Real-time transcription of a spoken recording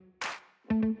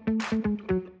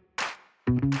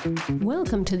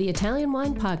Welcome to the Italian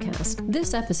Wine Podcast.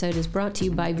 This episode is brought to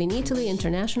you by Vinitaly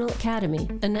International Academy,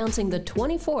 announcing the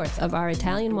 24th of our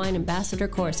Italian Wine Ambassador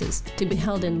courses to be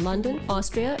held in London,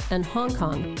 Austria, and Hong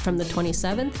Kong from the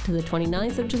 27th to the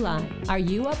 29th of July. Are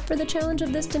you up for the challenge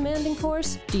of this demanding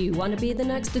course? Do you want to be the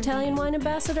next Italian Wine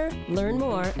Ambassador? Learn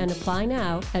more and apply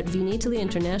now at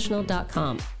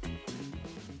vinitalyinternational.com.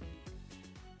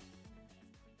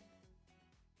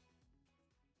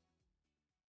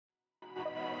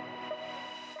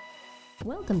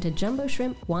 Welcome to Jumbo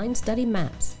Shrimp Wine Study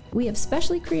Maps. We have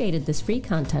specially created this free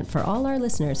content for all our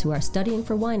listeners who are studying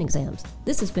for wine exams.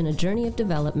 This has been a journey of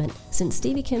development since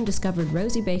Stevie Kim discovered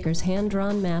Rosie Baker's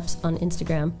hand-drawn maps on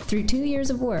Instagram, through 2 years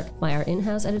of work by our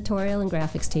in-house editorial and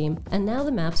graphics team, and now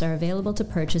the maps are available to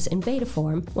purchase in beta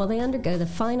form while they undergo the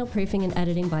final proofing and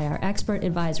editing by our expert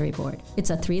advisory board. It's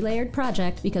a 3-layered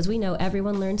project because we know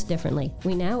everyone learns differently.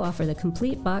 We now offer the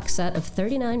complete box set of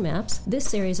 39 maps, this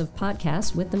series of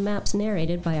podcasts with the maps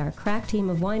narrated by our crack team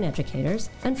of wine educators,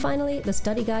 and finally, the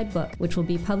study guide book, which will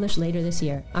be published later this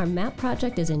year. Our map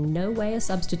project is in no way a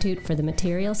substitute for the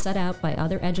material set out by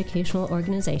other educational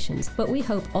organizations, but we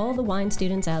hope all the wine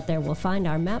students out there will find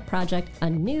our map project a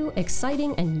new,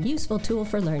 exciting, and useful tool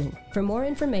for learning. For more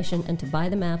information and to buy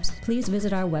the maps, please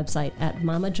visit our website at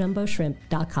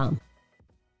mamajumboshrimp.com.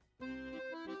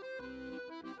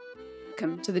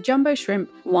 Welcome to the Jumbo Shrimp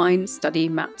Wine Study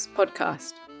Maps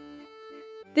podcast.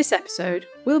 This episode,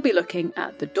 we'll be looking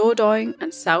at the Dordogne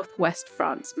and Southwest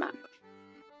France map.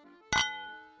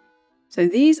 So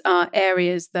these are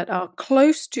areas that are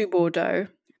close to Bordeaux,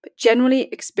 but generally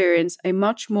experience a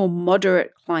much more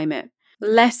moderate climate,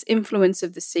 less influence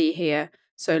of the sea here,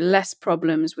 so less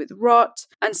problems with rot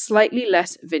and slightly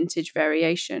less vintage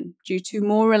variation due to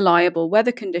more reliable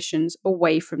weather conditions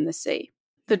away from the sea.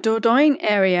 The Dordogne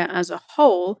area as a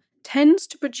whole tends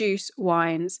to produce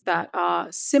wines that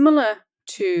are similar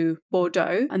to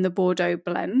Bordeaux and the Bordeaux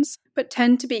blends, but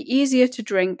tend to be easier to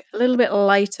drink, a little bit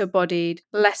lighter bodied,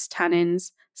 less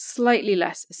tannins, slightly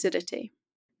less acidity.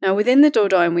 Now within the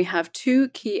Dordogne we have 2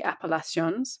 key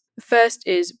appellations. The first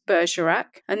is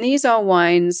Bergerac, and these are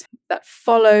wines that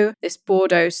follow this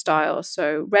Bordeaux style,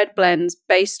 so red blends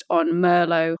based on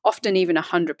Merlot, often even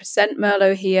 100%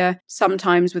 Merlot here,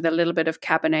 sometimes with a little bit of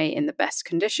Cabernet in the best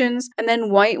conditions, and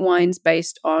then white wines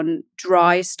based on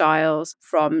dry styles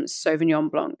from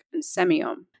Sauvignon Blanc and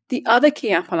Semillon. The other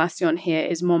key appellation here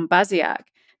is Monbazillac.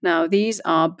 Now, these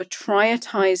are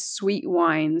botrytized sweet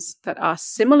wines that are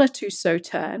similar to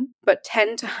Sauternes, but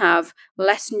tend to have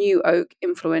less new oak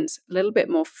influence, a little bit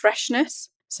more freshness.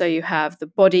 So you have the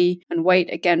body and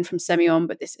weight again from Semillon,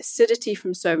 but this acidity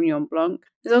from Sauvignon Blanc.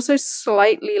 There's also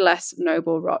slightly less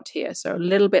noble rot here, so a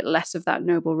little bit less of that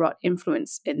noble rot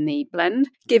influence in the blend,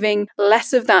 giving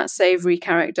less of that savory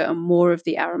character and more of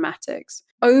the aromatics.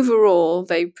 Overall,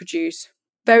 they produce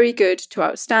very good to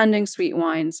outstanding sweet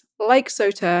wines like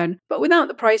Sauternes, but without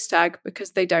the price tag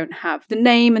because they don't have the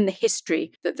name and the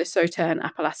history that the Sauternes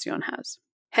appellation has.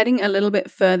 Heading a little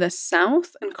bit further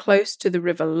south and close to the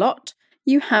River Lot,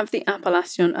 you have the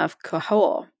appellation of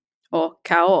Cahors, or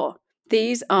Cahors.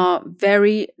 These are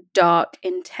very dark,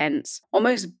 intense,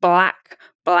 almost black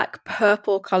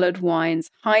purple coloured wines,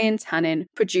 high in tannin,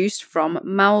 produced from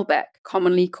Malbec,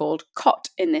 commonly called Cot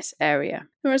in this area.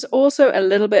 There is also a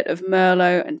little bit of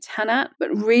Merlot and Tannat,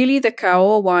 but really the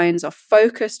Cahors wines are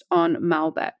focused on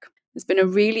Malbec. There's been a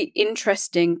really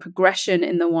interesting progression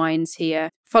in the wines here.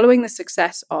 Following the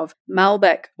success of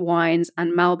Malbec wines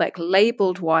and Malbec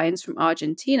labeled wines from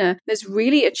Argentina, there's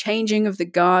really a changing of the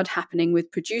guard happening with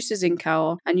producers in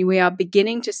Cahors, and we are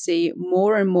beginning to see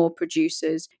more and more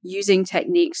producers using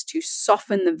techniques to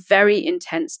soften the very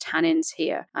intense tannins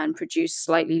here and produce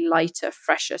slightly lighter,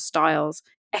 fresher styles,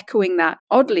 echoing that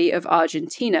oddly of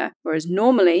Argentina, whereas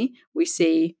normally we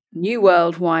see New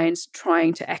World wines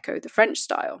trying to echo the French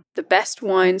style. The best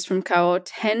wines from Cahors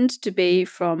tend to be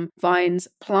from vines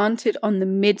planted on the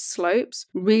mid-slopes,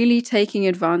 really taking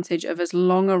advantage of as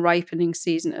long a ripening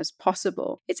season as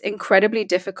possible. It's incredibly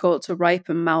difficult to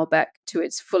ripen Malbec to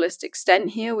its fullest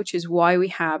extent here, which is why we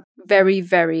have very,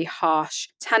 very harsh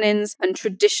tannins and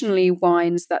traditionally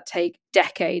wines that take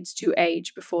decades to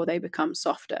age before they become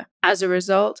softer. As a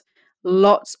result,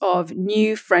 lots of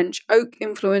new French oak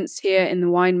influence here in the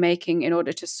winemaking in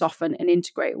order to soften and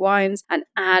integrate wines and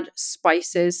add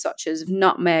spices such as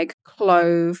nutmeg,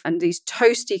 clove, and these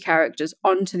toasty characters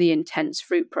onto the intense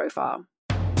fruit profile.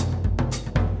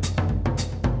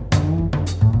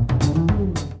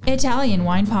 Italian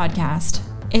Wine Podcast.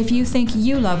 If you think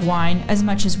you love wine as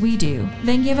much as we do,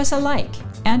 then give us a like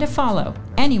and a follow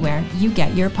anywhere you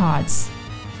get your pods.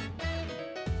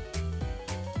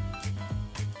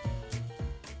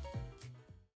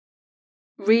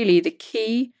 really the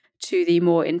key to the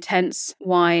more intense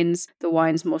wines, the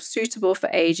wines more suitable for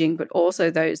aging, but also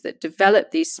those that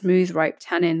develop these smooth, ripe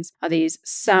tannins, are these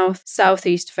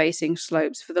southeast facing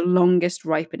slopes for the longest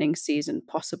ripening season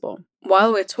possible.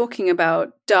 While we're talking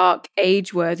about dark,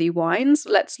 age-worthy wines,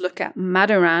 let's look at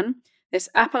Madaran, this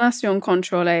Appellation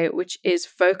Contrôlée, which is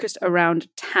focused around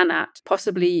Tannat,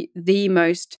 possibly the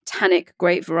most tannic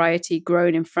grape variety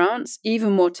grown in France,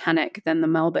 even more tannic than the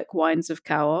Malbec wines of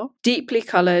Cahors. Deeply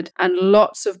coloured and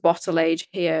lots of bottle age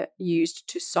here used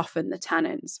to soften the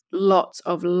tannins. Lots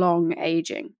of long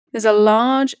aging. There's a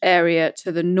large area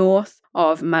to the north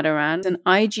of Madaran, an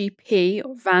IGP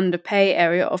or Vin de Pays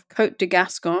area of Côte de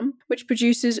Gascon, which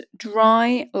produces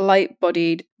dry,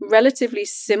 light-bodied, relatively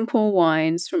simple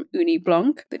wines from Ugni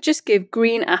Blanc that just give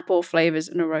green apple flavours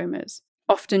and aromas,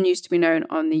 often used to be known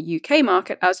on the UK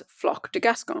market as Floc de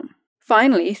Gascon.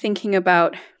 Finally, thinking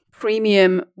about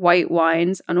premium white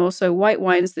wines and also white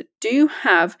wines that do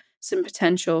have some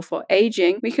potential for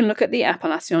aging, we can look at the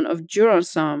appellation of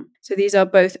Jurançon. So these are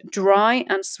both dry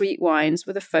and sweet wines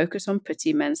with a focus on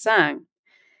Petit Mencin.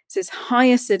 This is high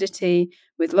acidity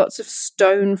with lots of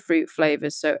stone fruit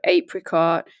flavors, so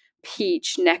apricot,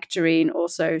 peach, nectarine,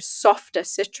 also softer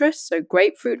citrus, so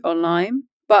grapefruit or lime,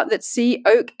 but that see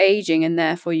oak aging, and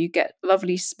therefore you get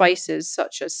lovely spices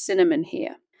such as cinnamon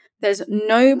here. There's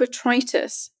no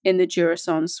botrytis in the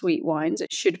Jurançon sweet wines,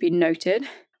 it should be noted,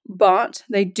 but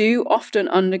they do often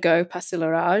undergo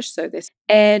passillerage, so this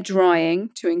air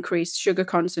drying to increase sugar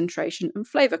concentration and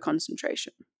flavor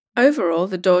concentration. Overall,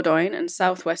 the Dordogne and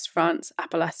Southwest France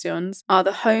appellations are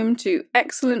the home to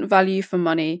excellent value for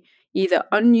money, either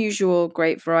unusual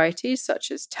grape varieties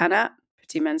such as Tannat,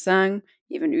 Petit Mencin,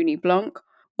 even Ugni Blanc,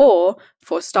 or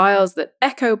for styles that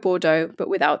echo Bordeaux but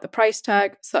without the price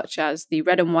tag, such as the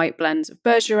red and white blends of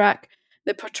Bergerac,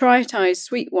 the patriotised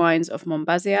sweet wines of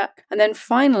Monbazillac, and then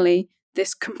finally,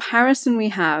 this comparison we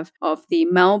have of the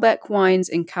Malbec wines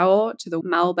in Cahors to the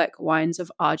Malbec wines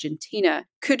of Argentina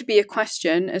could be a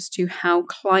question as to how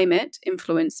climate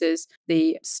influences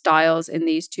the styles in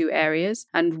these two areas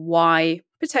and why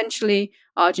potentially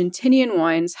Argentinian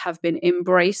wines have been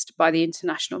embraced by the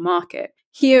international market.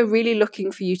 Here, really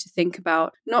looking for you to think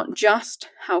about not just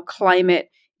how climate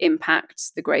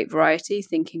impacts the grape variety,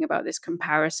 thinking about this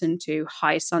comparison to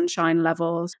high sunshine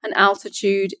levels and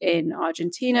altitude in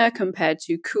Argentina compared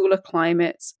to cooler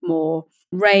climates, more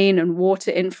rain and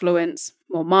water influence,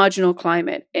 more marginal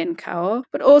climate in Cahors,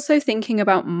 but also thinking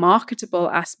about marketable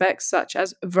aspects such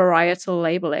as varietal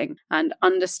labeling and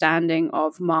understanding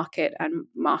of market and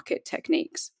market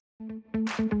techniques.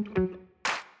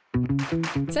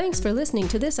 Thanks for listening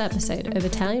to this episode of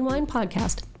Italian Wine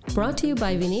Podcast, brought to you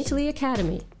by Vinitaly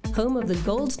Academy, home of the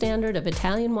gold standard of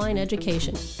Italian wine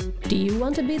education. Do you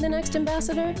want to be the next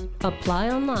ambassador? Apply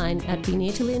online at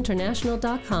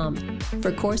vinitalyinternational.com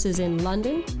for courses in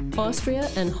London, Austria,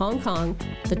 and Hong Kong,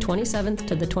 the 27th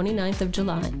to the 29th of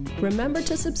July. Remember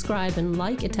to subscribe and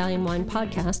like Italian Wine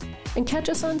Podcast, and catch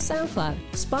us on SoundCloud,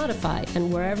 Spotify,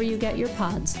 and wherever you get your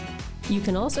pods. You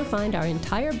can also find our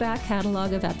entire back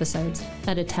catalog of episodes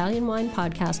at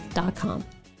ItalianWinePodcast.com.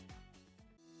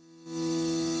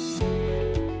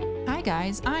 Hi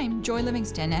guys, I'm Joy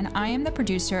Livingston and I am the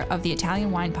producer of the Italian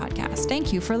Wine Podcast.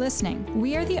 Thank you for listening.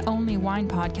 We are the only wine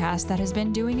podcast that has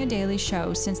been doing a daily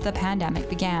show since the pandemic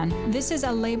began. This is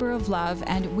a labor of love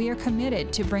and we are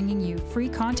committed to bringing you free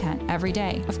content every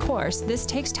day. Of course, this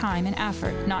takes time and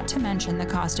effort, not to mention the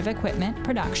cost of equipment,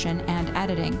 production, and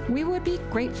editing. We would be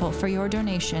grateful for your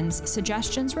donations,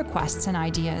 suggestions, requests, and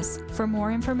ideas. For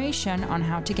more information on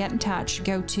how to get in touch,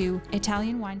 go to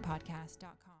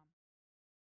ItalianWinePodcast.com.